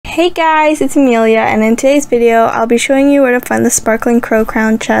Hey guys, it's Amelia, and in today's video I'll be showing you where to find the sparkling crow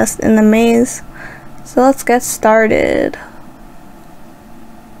crown chest in the maze. So let's get started.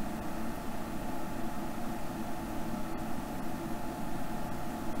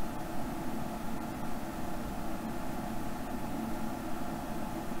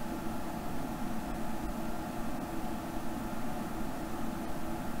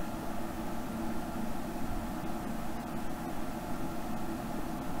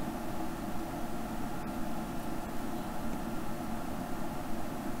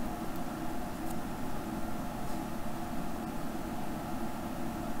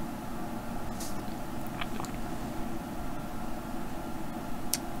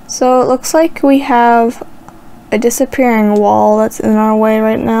 So it looks like we have a disappearing wall that's in our way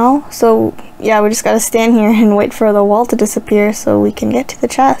right now. So yeah, we just gotta stand here and wait for the wall to disappear so we can get to the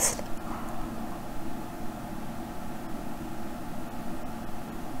chest.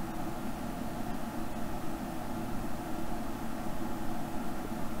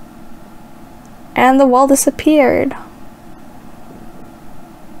 And the wall disappeared.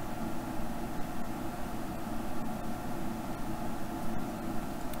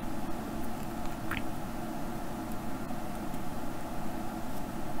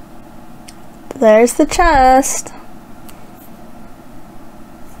 There's the chest.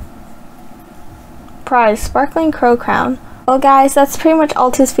 Prize, sparkling crow crown. Well guys, that's pretty much all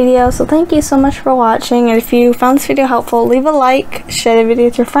to this video, so thank you so much for watching, and if you found this video helpful, leave a like, share the video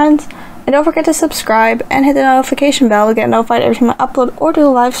with your friends, and don't forget to subscribe and hit the notification bell to get notified every time I upload or do a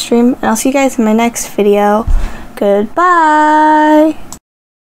live stream, and I'll see you guys in my next video. Goodbye!